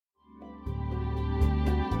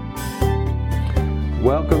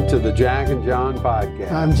Welcome to the Jack and John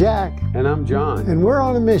podcast. I'm Jack. And I'm John. And we're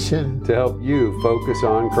on a mission to help you focus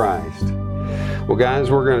on Christ. Well, guys,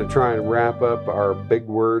 we're going to try and wrap up our big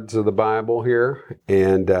words of the Bible here.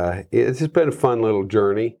 And it's just been a fun little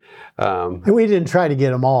journey. And we didn't try to get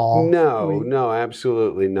them all. No,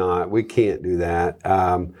 absolutely not. We can't do that.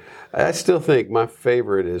 I still think my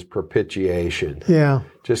favorite is propitiation. Yeah.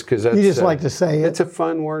 Just because that's... You just like to say it. It's a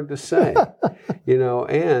fun word to say.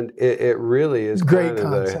 And it really is great kind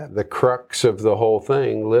concept. of the crux of the whole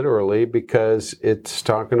thing, literally, because it's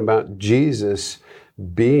talking about Jesus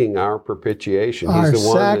being our propitiation. Our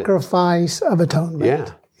sacrifice of atonement.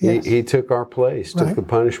 Yeah. Yes. He took our place, took the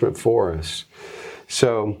punishment for us.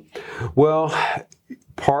 So, well,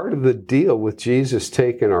 part of the deal with Jesus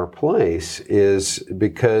taking our place is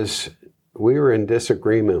because we were in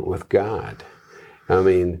disagreement with God. I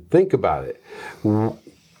mean, think about it.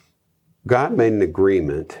 God made an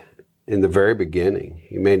agreement in the very beginning.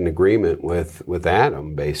 He made an agreement with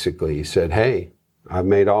Adam, basically. He said, hey, I've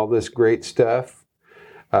made all this great stuff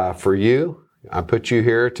for you. I put you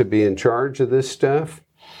here to be in charge of this stuff.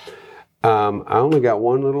 I only got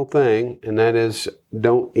one little thing, and that is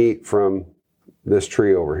don't eat from this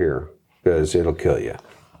tree over here because it'll kill you.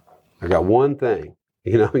 I got one thing.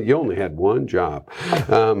 You only had one job.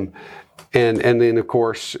 And then, of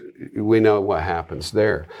course, we know what happens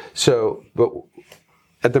there. So, but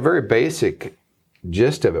at the very basic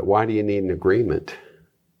gist of it, why do you need an agreement?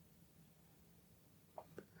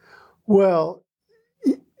 Well,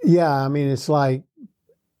 yeah, I mean, it's like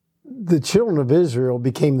the children of Israel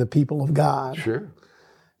became the people of God. Sure.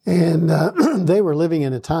 And they were living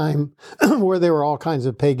in a time where there were all kinds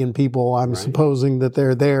of pagan people. I'm supposing that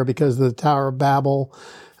they're there because of the Tower of Babel.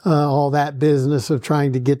 All that business of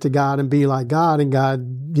trying to get to God and be like God, and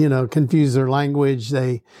God, confused their language.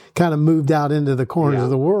 They kind of moved out into the corners of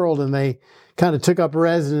the world, and they kind of took up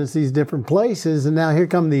residence these different places. And now here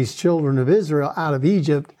come these children of Israel out of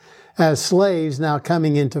Egypt as slaves, now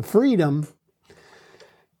coming into freedom.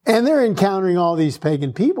 And they're encountering all these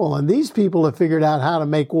pagan people, and these people have figured out how to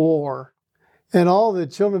make war. And all the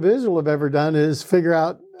children of Israel have ever done is figure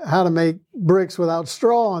out how to make bricks without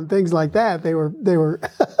straw and things like that. They were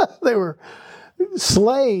they were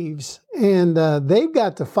slaves, and they've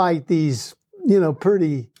got to fight these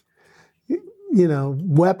pretty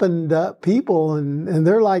weaponed up people, and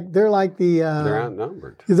they're like the they're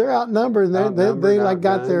outnumbered. They're outnumbered. They like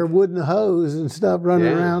got their wooden hose and stuff running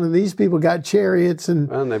around, and these people got chariots and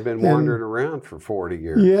they've been wandering around for 40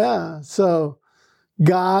 years. Yeah, so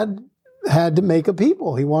God had to make a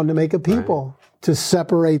people. He wanted to make a people to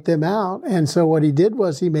separate them out. And so what he did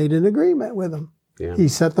was he made an agreement with them. Yeah. He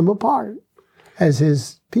set them apart as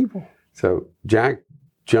his people. So Jack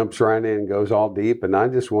jumps right in and goes all deep, and I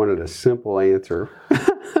just wanted a simple answer.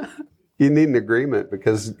 You need an agreement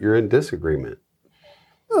because you're in disagreement.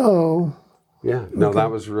 Oh. Yeah. No, okay.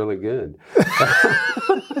 That was really good.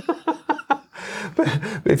 But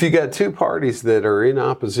if you got two parties that are in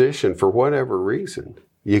opposition for whatever reason,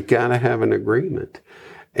 you got to have an agreement.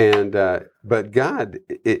 And but God,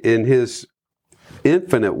 in His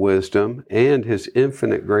infinite wisdom and His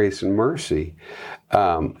infinite grace and mercy,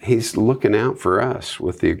 He's looking out for us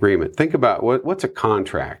with the agreement. Think about what's a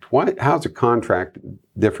contract? How's a contract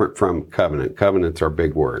different from covenant? Covenant's our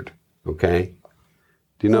big word. Okay.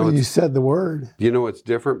 Do you know? You said the word. Do you know what's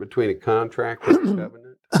different between a contract and a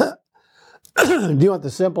covenant? Do you want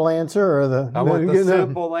the simple answer or the? I want the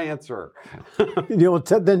simple answer.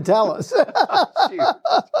 Then tell us.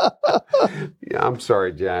 Yeah, I'm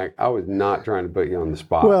sorry, Jack. I was not trying to put you on the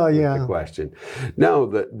spot. Well, with the question. No,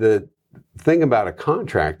 the thing about a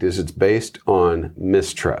contract is it's based on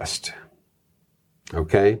mistrust.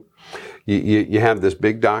 Okay, you have this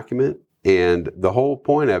big document, and the whole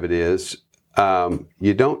point of it is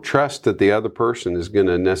you don't trust that the other person is going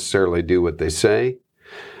to necessarily do what they say.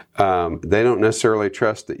 They don't necessarily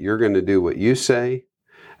trust that you're going to do what you say.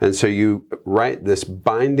 And so you write this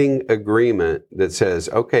binding agreement that says,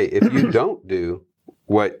 okay, if you don't do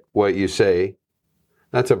what you say,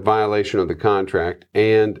 that's a violation of the contract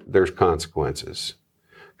and there's consequences.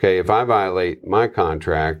 Okay, if I violate my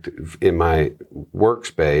contract in my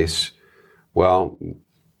workspace, well,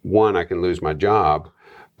 one, I can lose my job.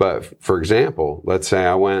 But for example, let's say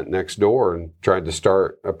I went next door and tried to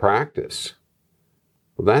start a practice.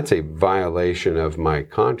 Well, that's a violation of my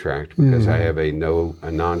contract because I have a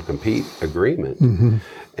non-compete agreement. Mm-hmm.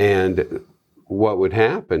 And what would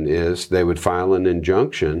happen is they would file an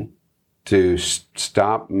injunction to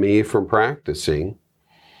stop me from practicing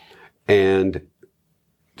and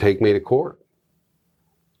take me to court.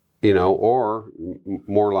 or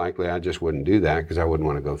more likely I just wouldn't do that because I wouldn't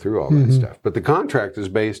want to go through all that stuff. But the contract is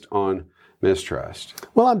based on mistrust.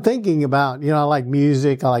 Well, I'm thinking about, I like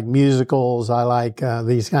music, I like musicals, I like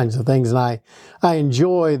these kinds of things. And I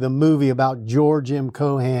enjoy the movie about George M.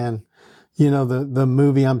 Cohan, the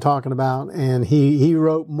movie I'm talking about. And he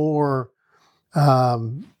wrote more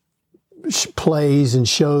plays and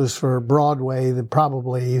shows for Broadway than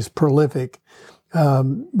probably he's prolific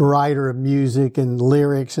writer of music and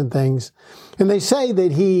lyrics and things. And they say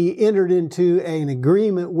that he entered into an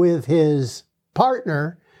agreement with his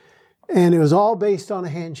partner, and it was all based on a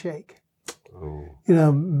handshake. Oh.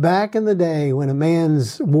 Back in the day when a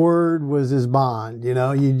man's word was his bond,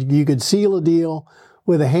 you could seal a deal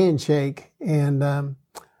with a handshake. And I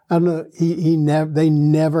don't know, they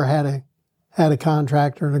never had a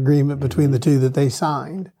contract or an agreement between the two that they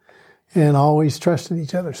signed, and always trusted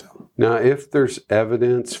each other. So now, if there's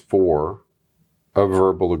evidence for a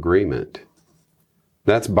verbal agreement,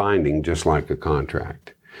 that's binding, just like a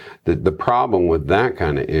contract. The problem with that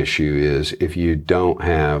kind of issue is if you don't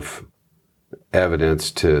have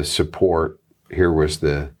evidence to support, here was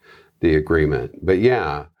the agreement. But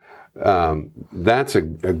that's a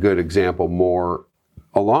good example more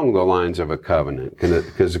along the lines of a covenant,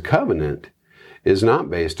 because a covenant is not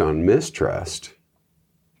based on mistrust.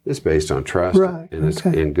 It's based on trust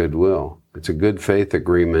and goodwill. It's a good faith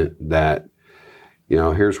agreement that,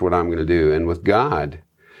 here's what I'm going to do. And with God,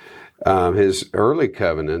 his early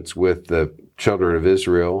covenants with the children of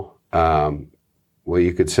Israel,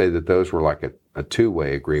 you could say that those were like a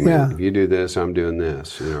two-way agreement. Yeah. If you do this, I'm doing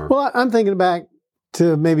this. Well, I'm thinking back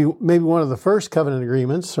to maybe one of the first covenant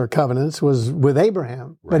agreements or covenants was with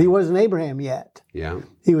Abraham, but he wasn't Abraham yet. Yeah,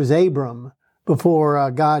 he was Abram before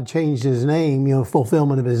God changed his name,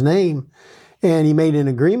 fulfillment of his name. And he made an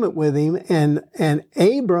agreement with him, and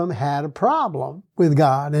Abram had a problem with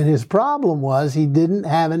God. And his problem was he didn't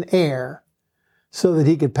have an heir so that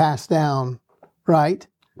he could pass down, the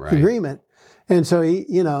agreement. And so he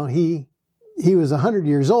was 100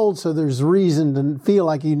 years old, so there's reason to feel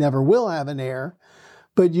like he never will have an heir.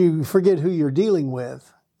 But you forget who you're dealing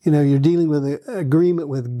with. You're dealing with an agreement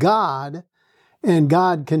with God, and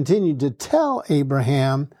God continued to tell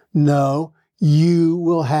Abraham, no, you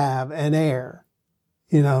will have an heir.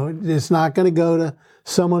 It's not going to go to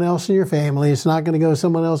someone else in your family. It's not going to go to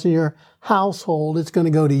someone else in your household. It's going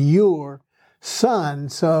to go to your son.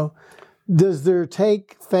 So does there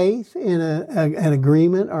take faith in an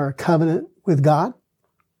agreement or a covenant with God?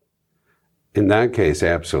 In that case,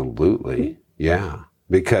 absolutely. Yeah.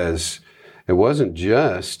 Because it wasn't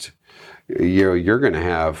just, you're going to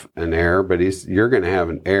have an heir, but you're going to have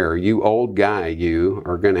an heir. You old guy, you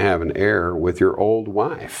are going to have an heir with your old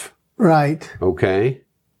wife. Right. Okay.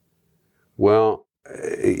 Well,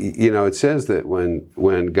 it says that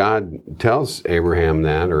when God tells Abraham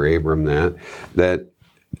that, or Abram that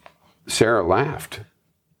Sarah laughed.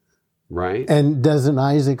 Right. And doesn't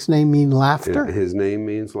Isaac's name mean laughter? His name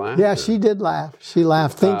means laughter. Yeah, she did laugh. She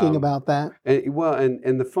laughed thinking about that.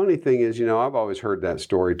 And the funny thing is, I've always heard that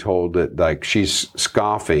story told that like she's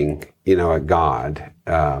scoffing, at God.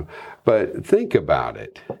 But think about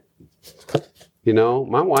it.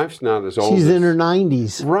 My wife's not as old. She's in her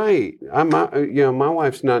 90s. Right. My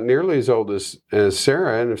wife's not nearly as old as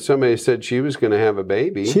Sarah. And if somebody said she was going to have a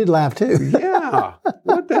baby, she'd laugh too. Yeah.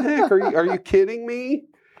 What the heck? Are you kidding me?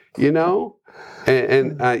 And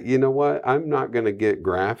you know what? I'm not going to get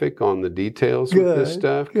graphic on the details with this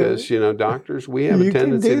stuff because, doctors, we have a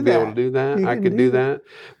tendency to be able to do that. I could do that.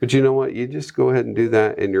 But you know what? You just go ahead and do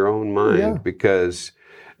that in your own mind because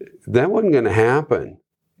that wasn't going to happen.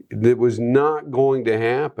 It was not going to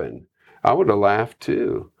happen. I would have laughed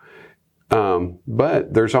too.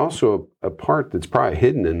 But there's also a part that's probably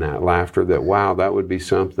hidden in that laughter that, wow, that would be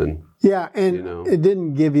something. Yeah, and it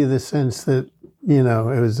didn't give you the sense that, it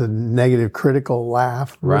was a negative, critical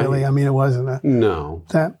laugh, really. Right. I mean, it wasn't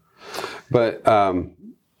that. But,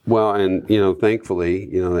 thankfully,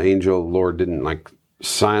 the angel of the Lord didn't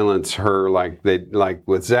silence her like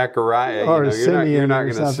with Zechariah. Or Simeon, you're not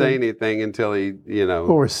going to say anything until he,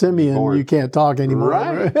 Or Simeon, born. You can't talk anymore.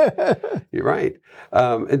 Right. You're right.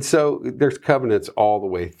 And so there's covenants all the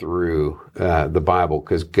way through the Bible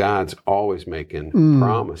because God's always making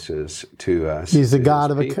promises to us. He's the God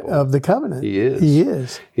of the covenant. He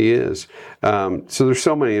is. He is. So there's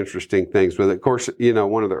so many interesting things with it. Of course,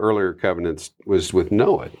 one of the earlier covenants was with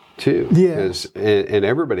Noah too. Yes. And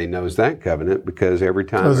everybody knows that covenant because every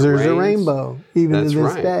time it there's rains, a rainbow, even to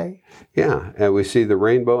this day. Yeah, and we see the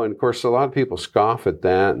rainbow. And of course, a lot of people scoff at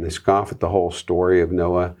that and they scoff at the whole story of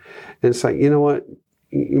Noah. And it's like, you know what?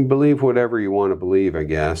 You can believe whatever you want to believe, I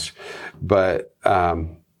guess. But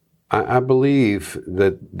I believe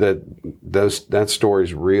that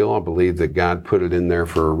story's real. I believe that God put it in there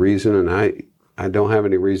for a reason, and I don't have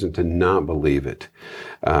any reason to not believe it.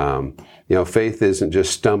 Faith isn't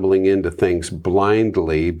just stumbling into things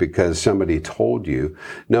blindly because somebody told you.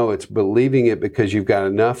 No, it's believing it because you've got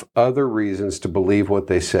enough other reasons to believe what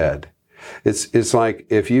they said. It's like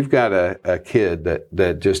if you've got a kid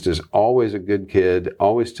that just is always a good kid,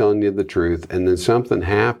 always telling you the truth, and then something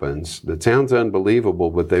happens that sounds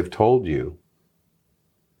unbelievable, but they've told you,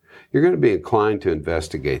 you're going to be inclined to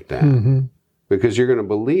investigate that. Mm-hmm. Because you're going to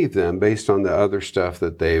believe them based on the other stuff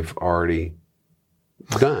that they've already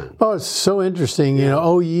done. Oh, it's so interesting.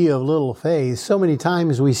 Oh, ye of little faith. So many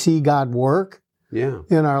times we see God work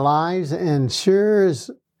in our lives, and sure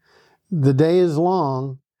as the day is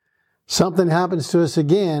long, something happens to us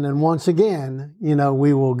again, and once again,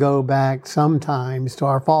 we will go back sometimes to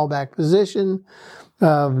our fallback position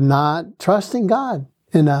of not trusting God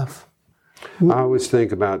enough. I always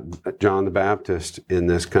think about John the Baptist in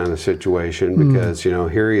this kind of situation because,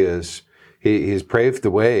 here he is. He's paved the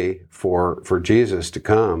way for Jesus to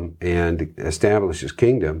come and establish his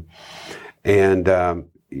kingdom. And,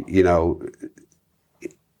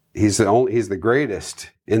 he's the greatest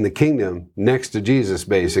in the kingdom next to Jesus,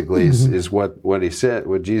 basically, is what he said,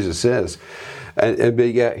 what Jesus says.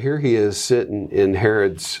 But yet here he is sitting in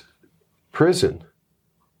Herod's prison,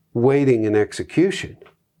 waiting an execution.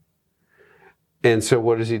 And so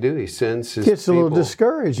what does he do? He sends his Gets people. a little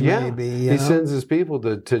discouraged, maybe. He sends his people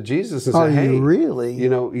to Jesus and say, hey, really?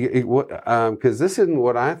 Because this isn't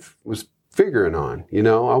what I was figuring on.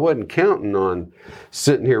 I wasn't counting on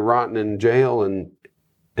sitting here rotting in jail and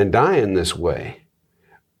dying this way.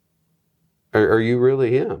 Are you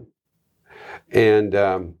really him? And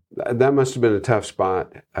that must have been a tough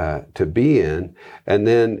spot to be in. And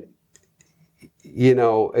then,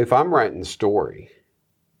 if I'm writing the story,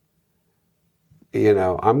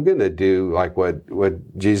 I'm going to do like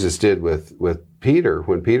what Jesus did with Peter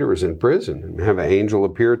when Peter was in prison, and have an angel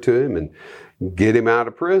appear to him and get him out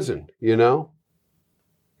of prison. He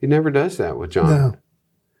never does that with John. No.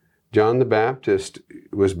 John the Baptist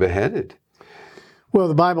was beheaded. Well,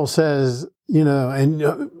 the Bible says,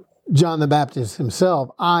 and John the Baptist himself,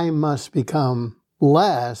 I must become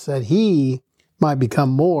less, that he might become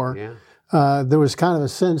more. Yeah. There was kind of a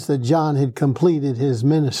sense that John had completed his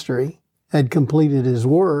ministry, had completed his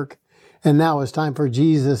work, and now it's time for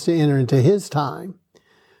Jesus to enter into his time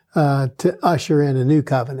to usher in a new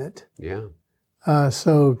covenant. Yeah.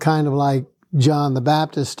 So kind of like John the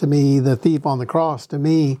Baptist, to me, the thief on the cross, to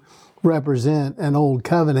me, represent an old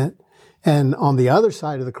covenant. And on the other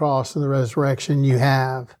side of the cross and the resurrection, you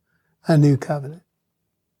have a new covenant.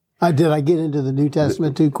 Did I get into the New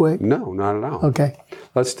Testament too quick? No, not at all. Okay.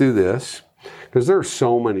 Let's do this, because there are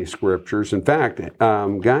so many scriptures. In fact,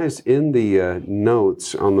 guys, in the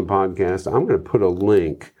notes on the podcast, I'm going to put a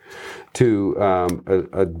link to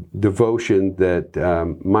a devotion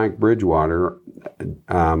that Mike Bridgewater,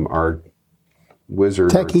 our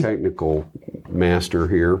wizard or technical master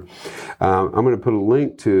here, I'm going to put a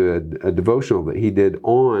link to a devotional that he did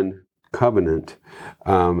on covenant.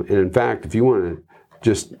 And in fact, if you want to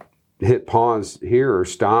just hit pause here or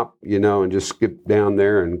stop, and just skip down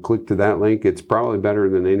there and click to that link, it's probably better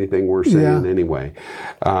than anything we're saying anyway.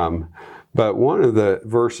 But one of the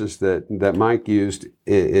verses that Mike used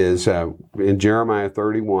is in Jeremiah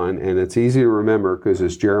 31, and it's easy to remember because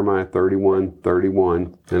it's Jeremiah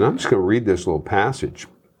 31:31. And I'm just going to read this little passage.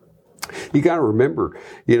 You got to remember,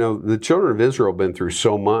 the children of Israel have been through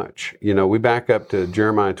so much. We back up to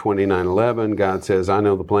Jeremiah 29:11. God says, I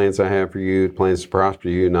know the plans I have for you, plans to prosper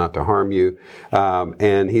you, not to harm you.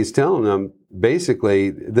 And he's telling them, basically,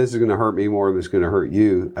 this is going to hurt me more than it's going to hurt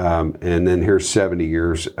you. And then here's 70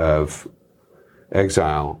 years of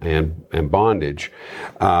exile and bondage.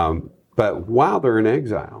 But while they're in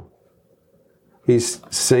exile, he's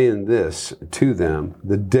saying this to them: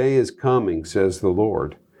 the day is coming, says the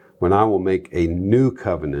Lord, when I will make a new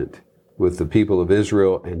covenant with the people of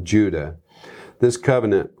Israel and Judah. This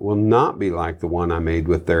covenant will not be like the one I made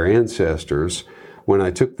with their ancestors when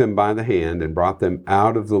I took them by the hand and brought them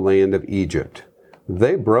out of the land of Egypt.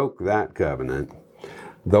 They broke that covenant,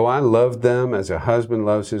 though I loved them as a husband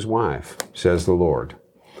loves his wife, says the Lord.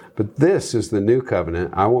 But this is the new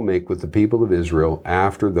covenant I will make with the people of Israel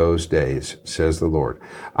after those days, says the Lord.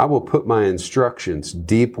 I will put my instructions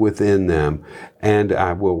deep within them, and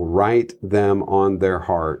I will write them on their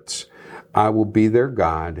hearts. I will be their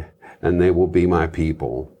God, and they will be my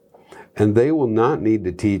people. And they will not need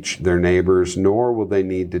to teach their neighbors, nor will they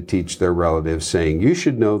need to teach their relatives, saying, you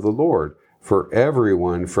should know the Lord, For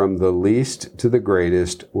everyone from the least to the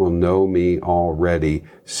greatest will know me already,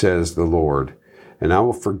 says the Lord. And I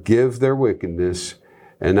will forgive their wickedness,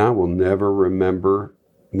 and I will never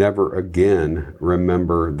again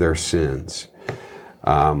remember their sins.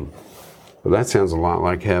 Well, that sounds a lot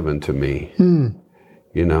like heaven to me.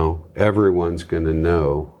 You know, everyone's going to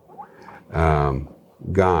know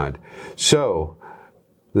God. So,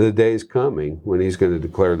 the day's coming when he's going to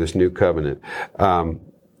declare this new covenant.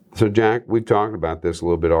 So, Jack, we've talked about this a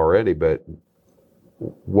little bit already, but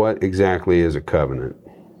what exactly is a covenant?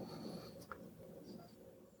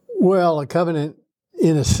 Well, a covenant,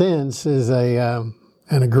 in a sense, is an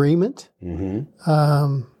agreement.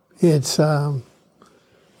 Mm-hmm. It's kind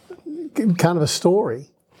of a story,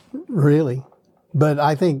 really. But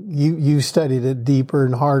I think you studied it deeper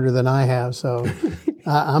and harder than I have, so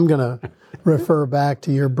I'm going to refer back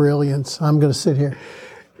to your brilliance. I'm going to sit here.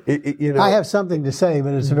 I have something to say,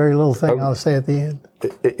 but it's a very little thing I'll say at the end.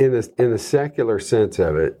 In a secular sense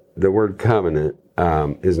of it, the word covenant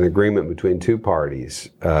is an agreement between two parties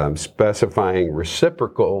specifying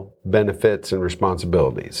reciprocal benefits and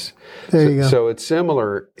responsibilities. There you go. So it's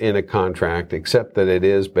similar in a contract, except that it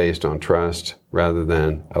is based on trust rather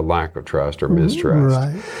than a lack of trust or mistrust.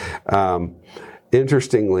 Right.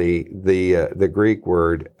 Interestingly, the Greek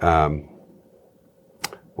word,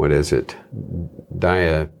 what is it?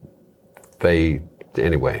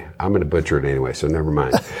 Anyway, I'm going to butcher it anyway, so never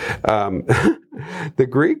mind. The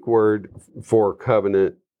Greek word for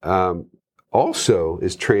covenant also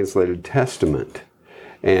is translated testament.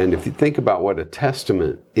 And if you think about what a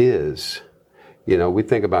testament is, you know, we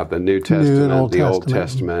think about the New Testament, Old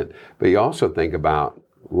Testament, but you also think about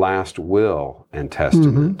last will and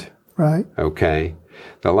testament. Mm-hmm. Right. Okay.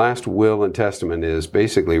 The last will and testament is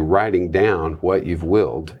basically writing down what you've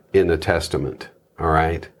willed in a testament. All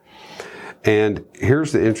right. And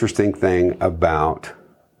here's the interesting thing about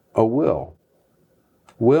a will.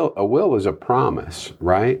 A will is a promise,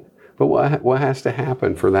 right? But what has to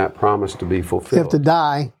happen for that promise to be fulfilled? You have to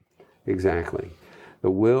die. Exactly. The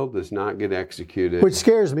will does not get executed. Which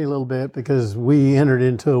scares me a little bit because we entered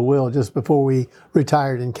into a will just before we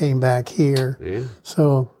retired and came back here. Yeah.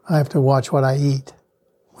 So I have to watch what I eat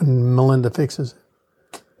when Melinda fixes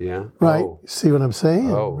it. Yeah. Right. Oh. See what I'm saying?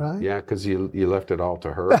 Oh, right? Yeah, because you left it all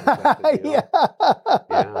to her. Yeah.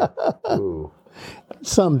 Yeah. Ooh.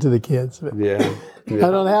 Some to the kids. But Yeah. I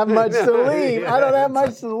don't have much to leave. I don't have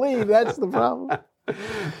much to leave. That's the problem.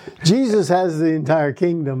 Jesus has the entire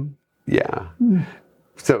kingdom. Yeah.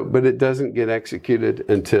 So, but it doesn't get executed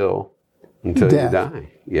until you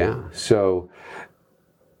die. Yeah. So,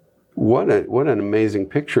 what an amazing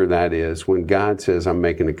picture that is when God says, "I'm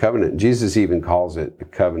making a covenant." Jesus even calls it a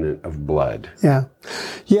covenant of blood. Yeah.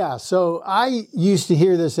 Yeah. So I used to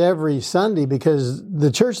hear this every Sunday because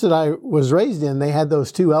the church that I was raised in, they had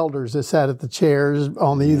those two elders that sat at the chairs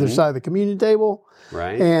on the either side of the communion table.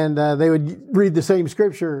 Right. And they would read the same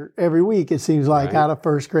scripture every week, it seems like, out of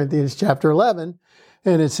 1 Corinthians chapter 11.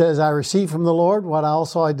 And it says, I received from the Lord what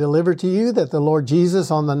also I delivered to you, that the Lord Jesus,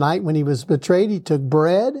 on the night when he was betrayed, he took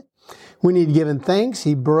bread. When he'd given thanks,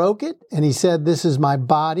 he broke it, and he said, this is my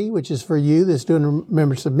body, which is for you. This do in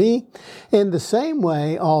remembrance of me. In the same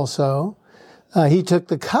way also, he took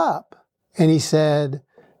the cup, and he said,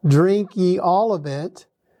 drink ye all of it,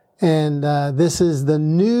 and this is the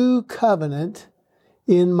new covenant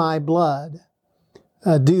in my blood.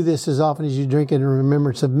 Do this as often as you drink it in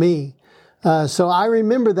remembrance of me. So I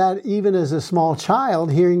remember that even as a small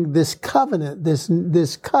child, hearing this covenant,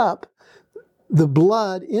 this cup, the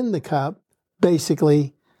blood in the cup,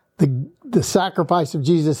 basically the sacrifice of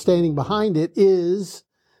Jesus standing behind it is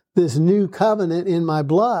this new covenant in my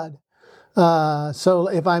blood. So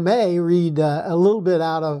if I may read a little bit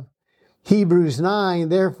out of Hebrews 9,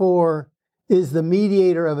 therefore is the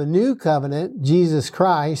mediator of a new covenant, Jesus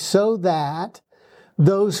Christ, so that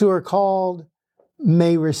those who are called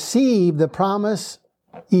may receive the promise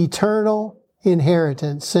eternal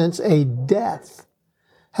inheritance, since a death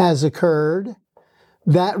has occurred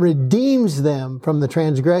that redeems them from the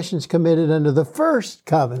transgressions committed under the first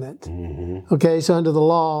covenant. Mm-hmm. Okay, so under the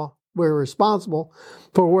law, we're responsible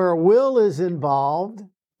for where a will is involved.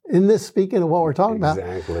 In this, speaking of what we're talking about,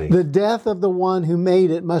 the death of the one who made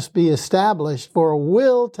it must be established, for a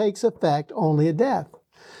will takes effect only at death.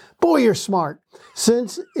 Boy, you're smart.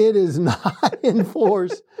 Since it is not in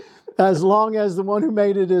force as long as the one who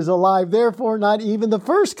made it is alive, therefore not even the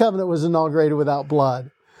first covenant was inaugurated without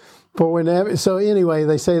blood. So anyway,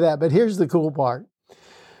 they say that. But here's the cool part.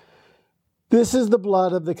 This is the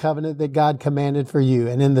blood of the covenant that God commanded for you.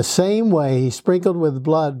 And in the same way, he sprinkled with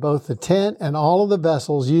blood both the tent and all of the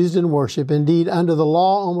vessels used in worship. Indeed, under the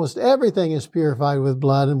law, almost everything is purified with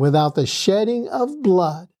blood, and without the shedding of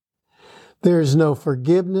blood, there is no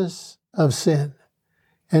forgiveness of sin.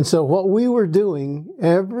 And so what we were doing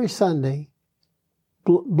every Sunday,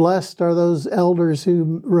 blessed are those elders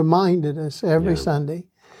who reminded us every Sunday,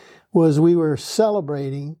 was we were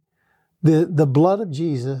celebrating the blood of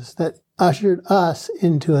Jesus that ushered us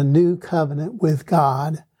into a new covenant with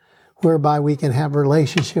God, whereby we can have a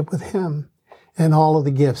relationship with him and all of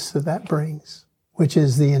the gifts that brings, which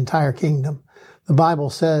is the entire kingdom. The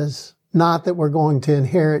Bible says not that we're going to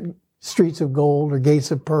inherit streets of gold or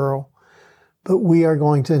gates of pearl, but we are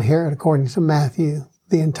going to inherit, according to Matthew,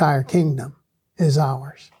 the entire kingdom is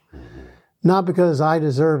ours. Not because I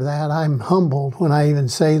deserve that. I'm humbled when I even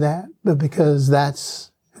say that, but because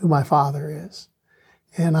that's who my Father is.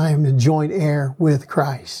 And I am a joint heir with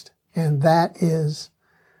Christ. And that is,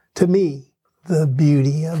 to me, the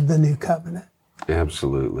beauty of the new covenant.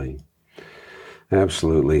 Absolutely.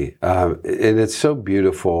 Absolutely. And it's so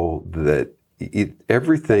beautiful that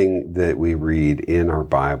everything that we read in our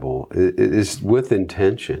Bible is with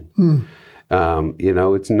intention.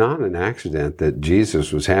 It's not an accident that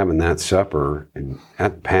Jesus was having that supper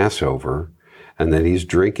at Passover and that he's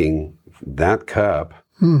drinking that cup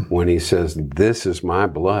when he says, "This is my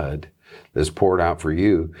blood that's poured out for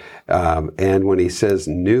you." And when he says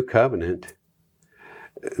new covenant,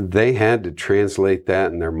 they had to translate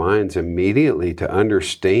that in their minds immediately to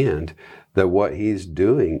understand that what he's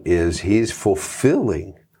doing is he's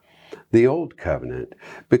fulfilling the old covenant,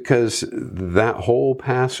 because that whole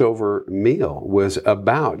Passover meal was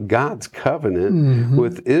about God's covenant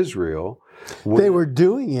with Israel. They were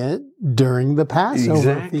doing it during the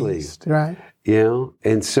Passover feast, right?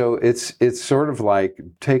 And so it's sort of like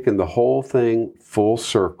taking the whole thing full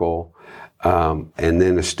circle, and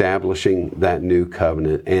then establishing that new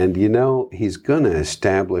covenant. And he's going to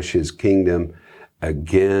establish his kingdom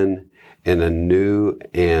again in a new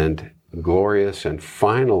and glorious and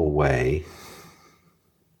final way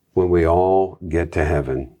when we all get to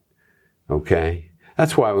heaven. Okay?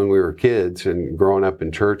 That's why when we were kids and growing up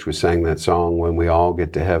in church, we sang that song, "When we all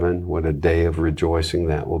get to heaven, what a day of rejoicing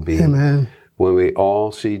that will be." Amen. When we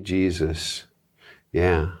all see Jesus.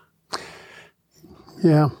 Yeah.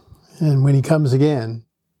 Yeah. And when he comes again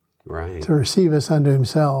to receive us unto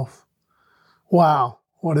himself, wow,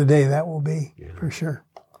 what a day that will be, for sure.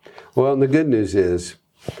 Well, and the good news is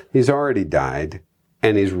he's already died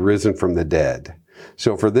and he's risen from the dead.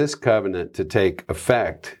 So for this covenant to take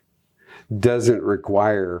effect doesn't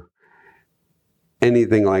require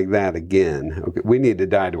anything like that again. Okay, we need to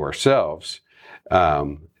die to ourselves.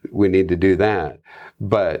 We need to do that.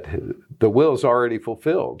 But the will's already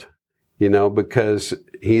fulfilled, because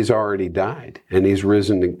he's already died and he's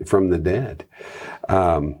risen from the dead.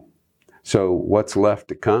 So what's left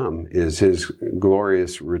to come is his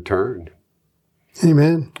glorious return.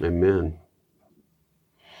 Amen. Amen.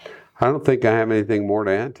 I don't think I have anything more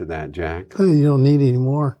to add to that, Jack. You don't need any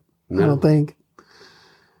more, I don't think.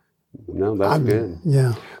 No, that's good.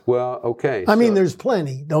 Yeah. Well, okay. I mean, there's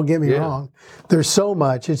plenty. Don't get me wrong. There's so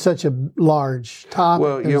much. It's such a large topic.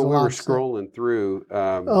 Well, we were scrolling through.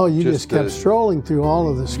 You just kept strolling through all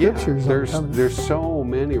of the scriptures. There's so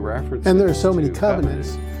many references. And there's so many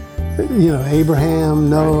covenants. Abraham,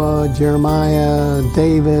 Noah, Jeremiah,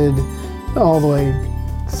 David, all the way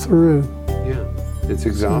through. Yeah, it's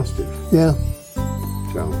exhaustive. Yeah.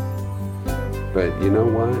 So, but you know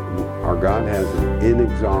what? Our God has an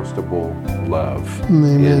inexhaustible love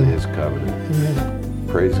in his covenant. Amen.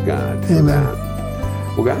 Praise God for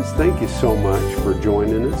that. Well, guys, thank you so much for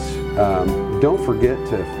joining us. Don't forget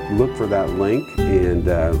to look for that link and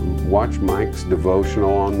watch Mike's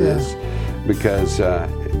devotional on this, because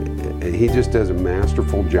he just does a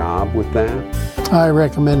masterful job with that. I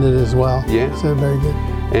recommend it as well. Yeah. So very good.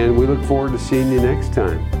 And we look forward to seeing you next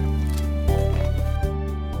time.